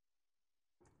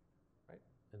 Right?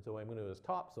 And so I'm going to do is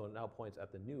top, so it now points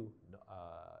at the new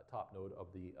top node of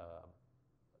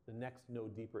the next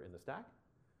node deeper in the stack.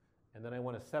 And then I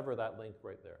want to sever that link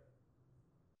right there.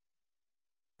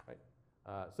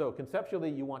 Right? So conceptually,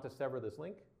 you want to sever this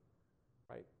link,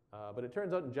 right? But it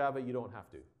turns out in Java, you don't have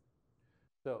to.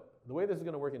 So the way this is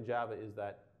going to work in Java is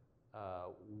that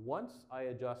once I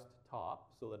adjust top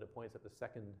so that it points at the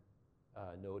second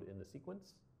node in the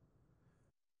sequence,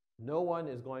 no one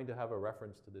is going to have a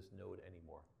reference to this node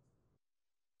anymore.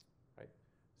 Right?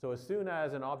 So as soon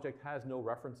as an object has no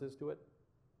references to it,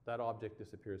 that object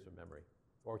disappears from memory,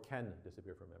 or can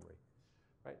disappear from memory.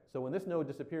 Right? So when this node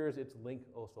disappears, its link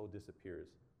also disappears.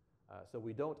 So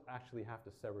we don't actually have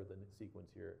to sever the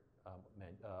sequence here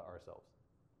ourselves.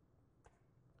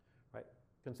 Right?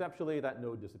 Conceptually, that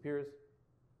node disappears.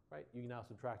 Right? You now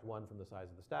subtract 1 from the size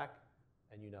of the stack,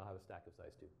 and you now have a stack of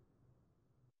size 2.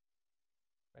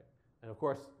 Right? And of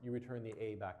course, you return the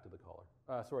A back to the caller.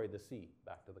 The C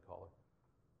back to the caller.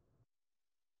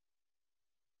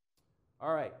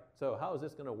 All right, so how is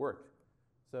this going to work?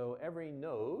 So every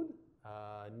node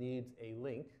needs a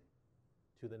link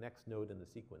to the next node in the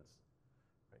sequence.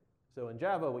 Right? So in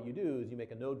Java, what you do is you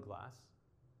make a node class.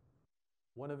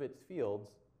 One of its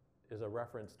fields is a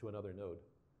reference to another node.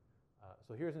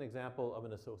 So here's an example of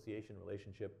an association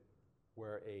relationship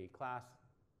where a class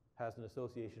has an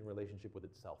association relationship with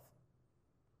itself.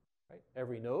 Right?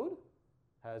 Every node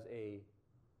has a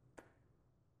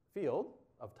field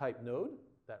of type node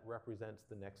that represents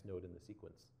the next node in the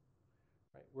sequence.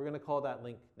 Right? We're going to call that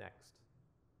link next.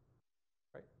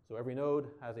 Right? So every node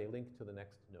has a link to the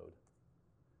next node.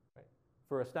 Right?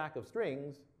 For a stack of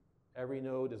strings, every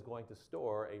node is going to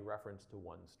store a reference to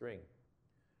one string.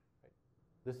 Right?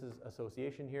 This is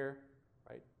association here.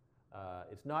 Right?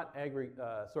 It's not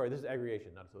this is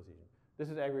aggregation, not association. This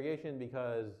is aggregation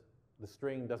because the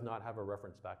string does not have a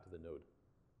reference back to the node.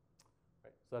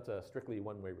 Right? So that's a strictly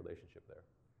one-way relationship there.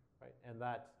 Right? And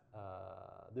that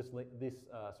the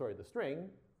string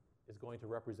is going to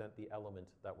represent the element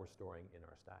that we're storing in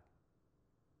our stack.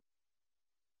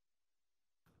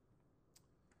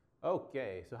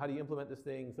 Okay, so how do you implement this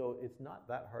thing? So it's not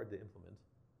that hard to implement.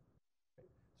 Right?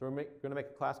 So we're going to make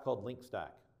a class called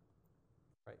linkStack.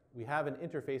 Right? We have an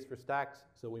interface for stacks,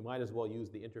 so we might as well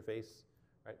use the interface.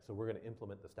 Right? So we're going to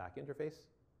implement the stack interface.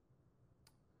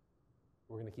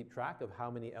 We're going to keep track of how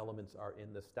many elements are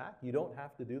in the stack. You don't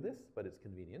have to do this, but it's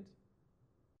convenient.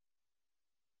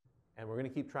 And we're going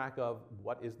to keep track of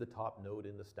what is the top node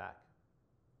in the stack.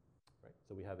 Right?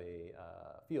 So we have a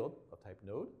field of type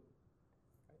node,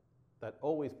 right, that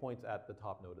always points at the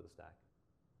top node of the stack.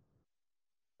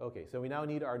 Okay, so we now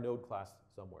need our node class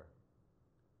somewhere.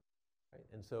 Right?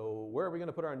 And so where are we going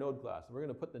to put our node class? We're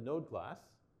going to put the node class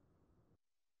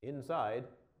inside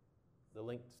the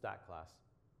linked stack class.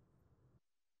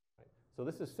 Right? So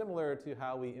this is similar to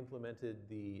how we implemented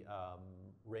the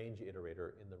range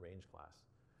iterator in the range class.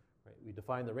 Right? We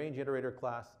define the range iterator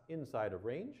class inside of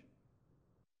range.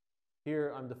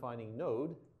 Here I'm defining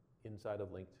node inside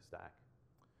of linked stack.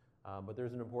 But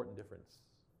there's an important difference.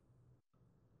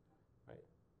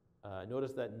 Right?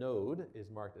 Notice that node is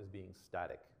marked as being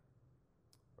static.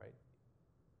 Right?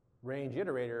 Range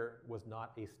iterator was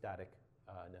not a static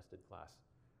nested class.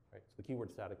 Right? So the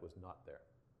keyword static was not there.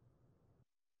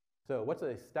 So what's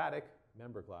a static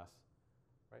member class?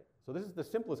 Right? So this is the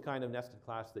simplest kind of nested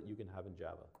class that you can have in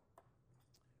Java.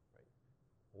 Right?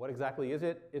 What exactly is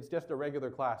it? It's just a regular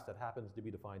class that happens to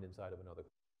be defined inside of another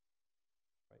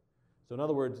class. Right? So in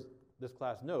other words, this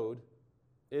class node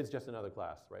is just another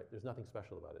class. Right? There's nothing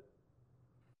special about it.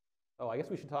 Oh, I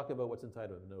guess we should talk about what's inside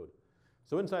of a node.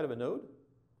 So inside of a node,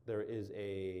 there is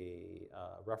a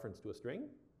reference to a string.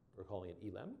 We're calling it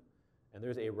elem. And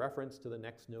there's a reference to the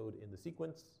next node in the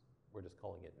sequence. We're just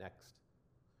calling it next.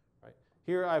 Right?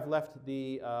 Here I've left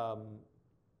the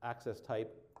access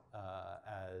type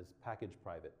as package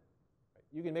private. Right?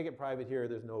 You can make it private here.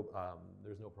 There's no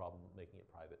problem making it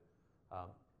private.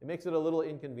 It makes it a little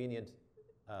inconvenient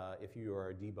if you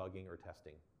are debugging or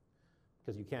testing,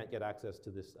 because you can't get access to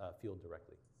this field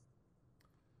directly.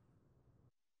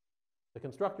 The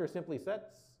constructor simply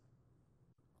sets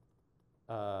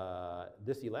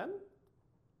this elem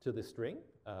to the string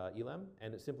elem,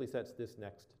 and it simply sets this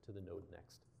next to the node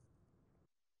next.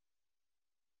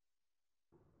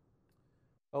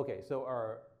 Okay, so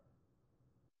our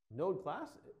node class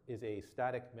is a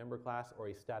static member class or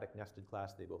a static nested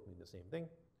class. They both mean the same thing.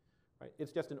 Right?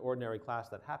 It's just an ordinary class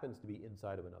that happens to be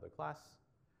inside of another class.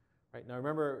 Right? Now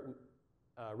remember,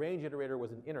 range iterator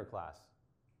was an inner class.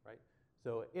 Right?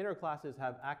 So inner classes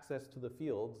have access to the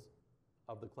fields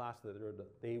of the class that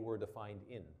they were defined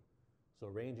in. So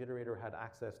range iterator had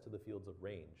access to the fields of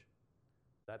range.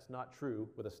 That's not true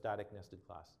with a static nested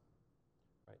class.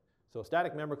 Right? So a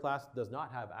static member class does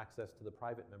not have access to the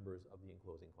private members of the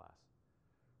enclosing class.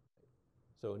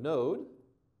 So node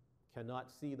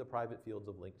cannot see the private fields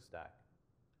of linked stack.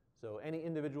 So any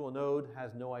individual node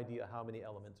has no idea how many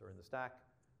elements are in the stack.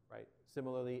 Right?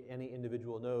 Similarly, any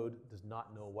individual node does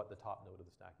not know what the top node of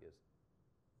the stack is.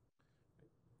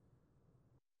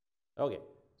 Okay,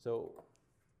 so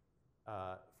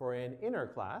for an inner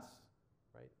class,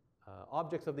 right,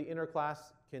 objects of the inner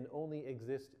class can only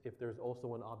exist if there's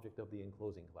also an object of the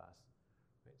enclosing class.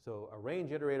 Right? So a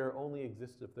range iterator only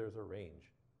exists if there's a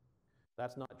range.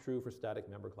 That's not true for static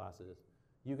member classes.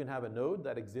 You can have a node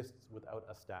that exists without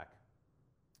a stack.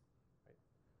 Right?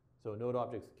 So node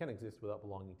objects can exist without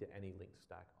belonging to any linked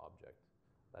stack object.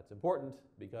 That's important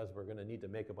because we're going to need to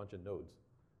make a bunch of nodes.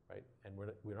 Right? And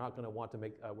we're not going to want to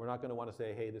make, we're not going to want to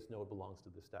say, hey, this node belongs to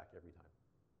this stack every time.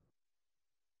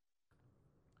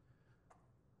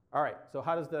 All right, so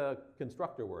how does the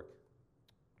constructor work?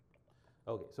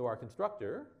 Okay, so our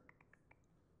constructor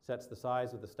sets the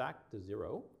size of the stack to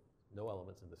 0, no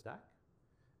elements in the stack,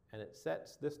 and it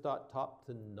sets this dot top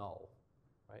to null,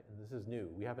 right? And this is new.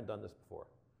 We haven't done this before,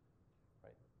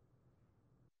 right?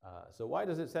 So why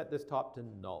does it set this top to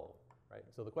null? Right?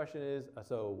 So the question is,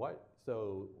 so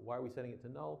why are we setting it to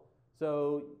null?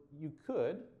 So you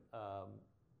could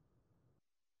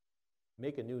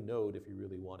make a new node if you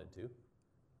really wanted to,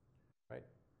 right?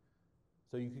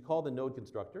 So you could call the node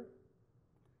constructor,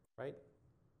 right?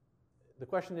 The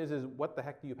question is what the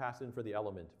heck do you pass in for the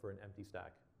element for an empty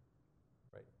stack,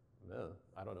 right? No,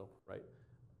 I don't know, right?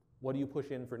 What do you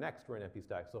push in for next for an empty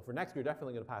stack? So for next, you're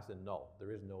definitely going to pass in null.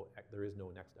 There is no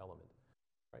next element.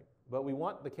 Right? But we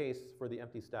want the case for the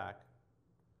empty stack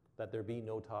that there be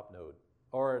no top node.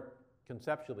 Or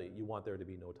conceptually, you want there to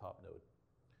be no top node.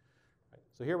 Right?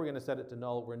 So here we're going to set it to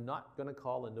null. We're not going to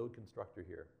call a node constructor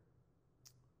here.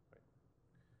 Right?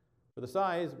 For the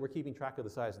size, we're keeping track of the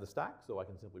size of the stack, so I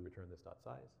can simply return this dot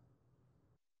size.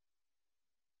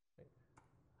 Right?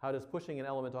 How does pushing an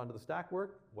element onto the stack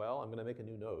work? Well, I'm going to make a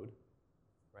new node.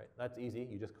 Right? That's easy.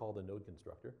 You just call the node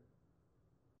constructor.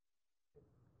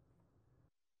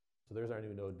 So there's our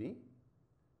new node B.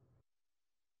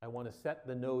 I want to set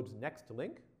the node's next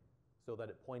link so that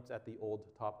it points at the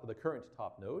current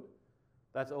top node.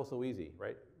 That's also easy,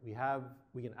 right?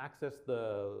 We can access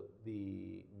the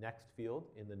next field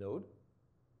in the node,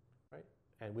 right?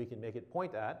 And we can make it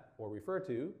point at or refer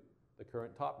to the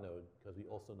current top node because we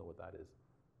also know what that is.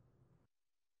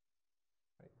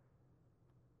 Right?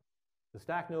 The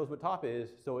stack knows what top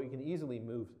is, so it can easily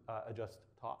adjust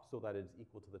top so that it's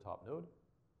equal to the top node.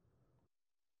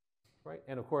 Right?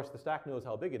 And of course, the stack knows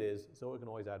how big it is, so it can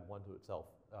always add 1 to itself,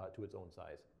 to its own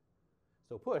size.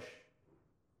 So push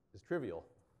is trivial,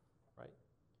 right?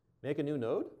 Make a new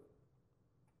node.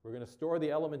 We're going to store the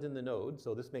element in the node.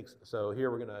 So here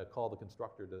we're going to call the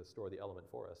constructor to store the element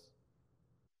for us,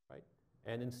 right?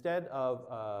 And instead of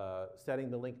setting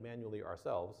the link manually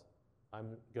ourselves,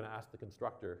 I'm going to ask the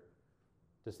constructor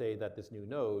to say that this new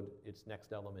node, its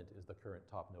next element is the current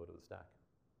top node of the stack.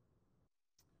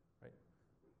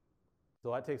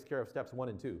 So that takes care of steps 1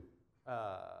 and 2.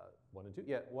 1 and 2?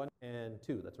 Yeah, 1 and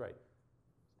 2, that's right.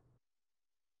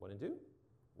 1 and 2?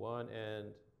 1 and,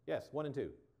 yes, 1 and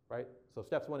 2, right? So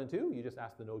steps 1 and 2, you just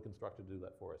ask the node constructor to do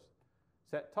that for us.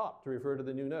 Set top to refer to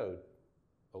the new node.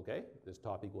 Okay, this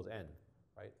top equals n,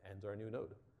 right? N's our new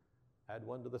node. Add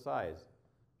 1 to the size.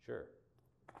 Sure.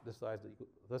 This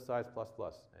size plus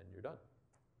plus, and you're done,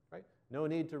 right? No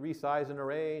need to resize an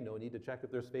array, no need to check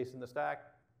if there's space in the stack.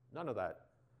 None of that.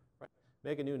 Right?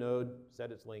 Make a new node,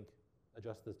 set its link,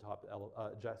 adjust the top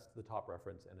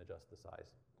reference, and adjust the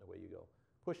size. Away you go.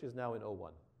 Push is now in O1.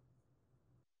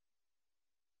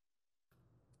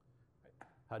 Right.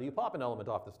 How do you pop an element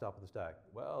off the top of the stack?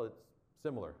 Well, it's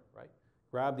similar, right?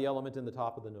 Grab the element in the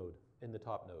top of the node, in the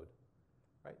top node,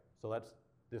 right? So that's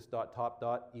this dot top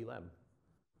dot elem,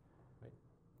 right?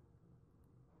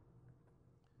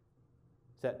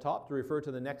 Set top to refer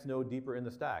to the next node deeper in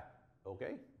the stack.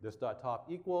 Okay, this dot top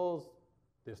equals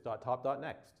this dot top dot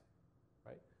next,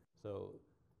 right? So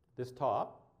this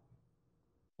top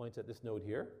points at this node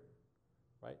here,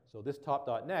 right? So this top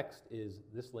dot next is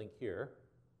this link here,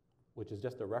 which is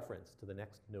just a reference to the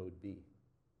next node B.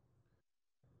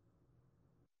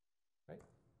 Right?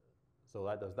 So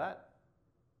that does that.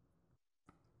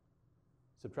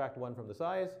 Subtract 1 from the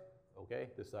size. Okay,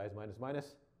 this size minus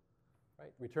minus.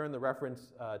 Right? Return the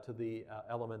reference to the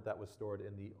element that was stored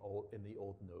in the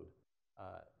old node.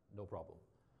 No problem.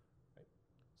 Right?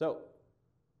 So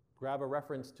grab a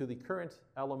reference to the current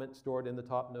element stored in the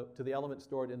top node, to the element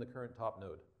stored in the current top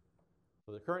node.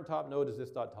 So the current top node is this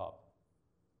dot top.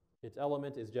 Its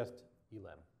element is just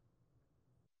elem.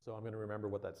 So I'm going to remember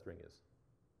what that string is.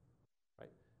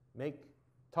 Right? Make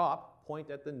top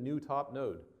point at the new top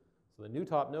node. So the new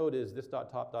top node is this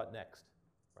dot top dot next.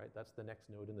 Right? That's the next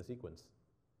node in the sequence.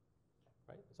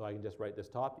 Right? So I can just write this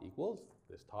top equals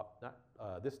this dot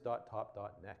top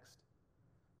dot next.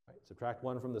 Right? Subtract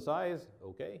 1 from the size.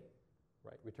 Okay.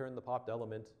 Right? Return the popped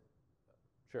element.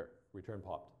 Sure. Return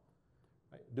popped.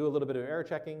 Right? Do a little bit of error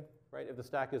checking. Right? If the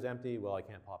stack is empty, well, I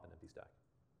can't pop an empty stack.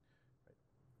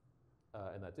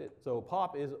 Right? And that's it. So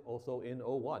pop is also in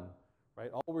O1.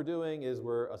 Right? All we're doing is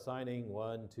we're assigning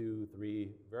 1, 2,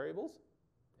 3 variables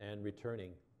and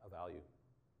returning a value.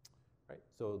 Right?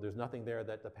 So there's nothing there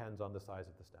that depends on the size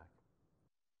of the stack.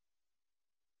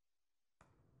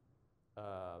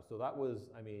 So that was,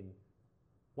 I mean,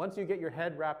 once you get your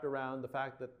head wrapped around the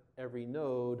fact that every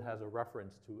node has a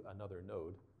reference to another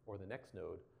node or the next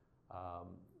node,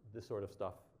 this sort of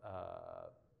stuff,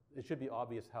 it should be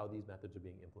obvious how these methods are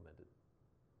being implemented.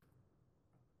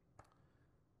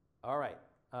 All right.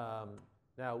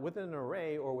 Now, with an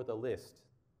array or with a list,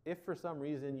 if for some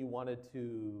reason you wanted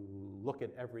to look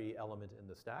at every element in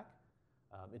the stack,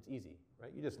 it's easy,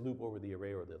 right? You just loop over the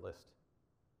array or the list.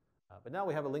 But now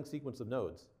we have a linked sequence of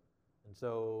nodes. And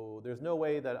so there's no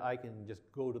way that I can just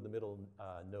go to the middle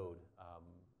node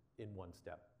in one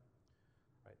step.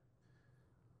 Right?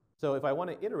 So if I want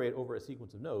to iterate over a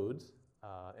sequence of nodes,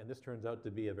 and this turns out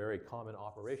to be a very common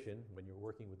operation when you're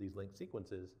working with these linked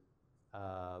sequences,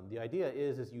 the idea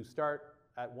is you start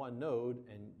at one node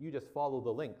and you just follow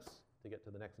the links to get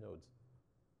to the next nodes.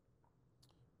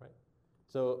 Right?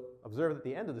 So observe at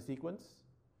the end of the sequence,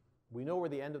 we know where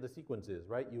the end of the sequence is,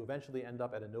 right? You eventually end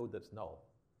up at a node that's null.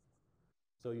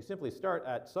 So you simply start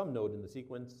at some node in the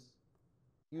sequence,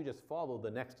 you just follow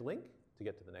the next link to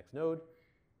get to the next node.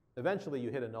 Eventually you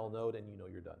hit a null node and you know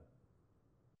you're done.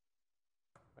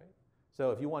 Right?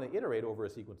 So if you want to iterate over a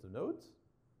sequence of nodes,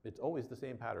 it's always the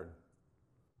same pattern.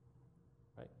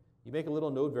 Right? You make a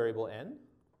little node variable n.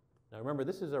 Now remember,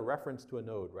 this is a reference to a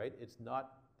node, right? It's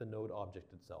not the node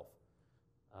object itself.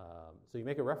 So you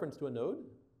make a reference to a node,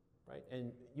 right?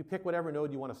 And you pick whatever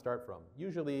node you want to start from.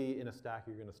 Usually in a stack,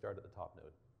 you're going to start at the top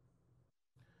node.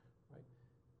 Right?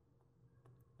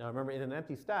 Now remember, in an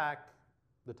empty stack,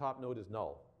 the top node is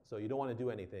null. So you don't want to do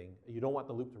anything. You don't want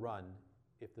the loop to run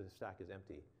if the stack is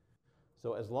empty.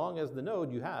 So as long as the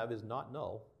node you have is not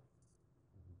null,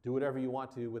 do whatever you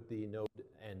want to with the node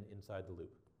n inside the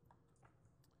loop.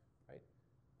 Right?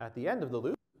 At the end of the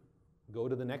loop, go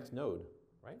to the next node.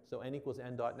 Right? So n equals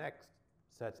n dot next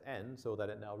sets n so that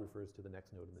it now refers to the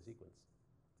next node in the sequence.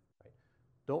 Right?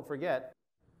 Don't forget,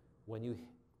 when you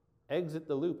exit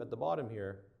the loop at the bottom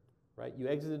here, right, you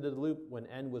exited the loop when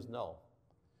n was null.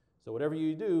 So whatever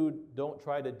you do, don't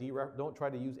try to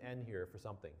use n here for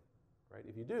something. Right?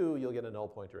 If you do, you'll get a null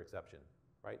pointer exception.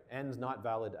 Right? N is not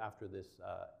valid after this.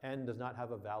 N does not have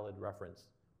a valid reference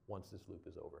once this loop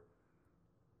is over.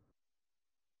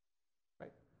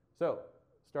 Right? So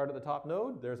start at the top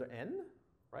node. There's an n.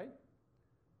 Right?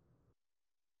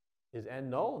 Is n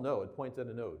null? No, it points at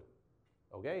a node.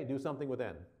 Okay, do something with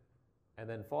n. And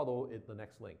then follow the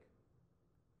next link.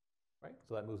 Right?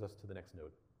 So that moves us to the next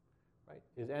node. Right?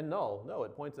 Is n null? No,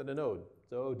 it points at a node.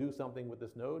 So do something with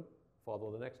this node,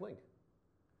 follow the next link.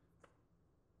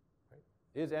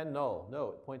 Right? Is n null?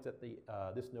 No, it points at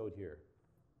this node here.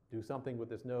 Do something with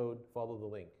this node, follow the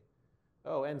link.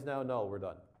 Oh, n's now null, we're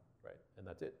done. Right? And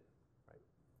that's it.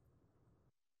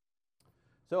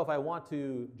 So if I want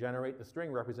to generate the string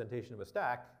representation of a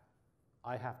stack,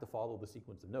 I have to follow the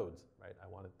sequence of nodes, right? I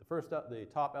wanted the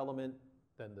top element,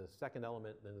 then the second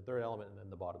element, then the third element, and then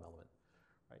the bottom element,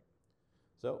 right?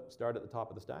 So start at the top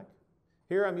of the stack.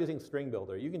 Here I'm using string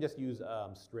builder. You can just use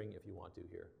string if you want to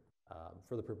here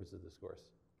for the purposes of this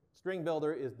course. String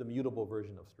builder is the mutable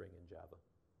version of string in Java.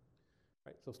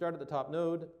 Right, so start at the top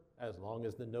node. As long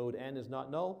as the node n is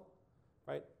not null,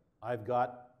 right, I've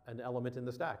got an element in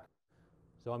the stack.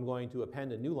 So I'm going to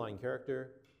append a new line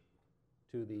character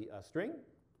to the string.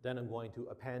 Then I'm going to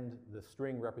append the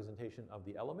string representation of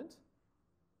the element.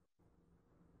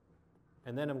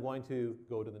 And then I'm going to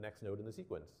go to the next node in the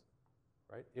sequence.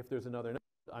 Right? If there's another node,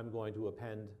 I'm going to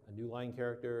append a new line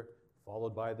character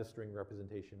followed by the string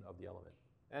representation of the element,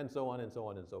 and so on and so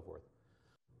on and so forth.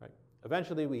 Right?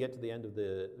 Eventually, we get to the end of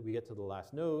we get to the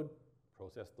last node,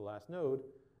 process the last node,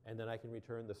 and then I can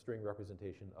return the string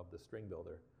representation of the string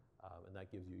builder, and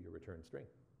that gives you your return string.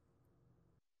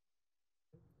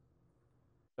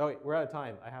 Oh, wait, we're out of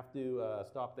time. I have to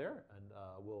stop there, and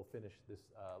we'll finish this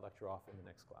lecture off in the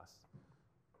next class.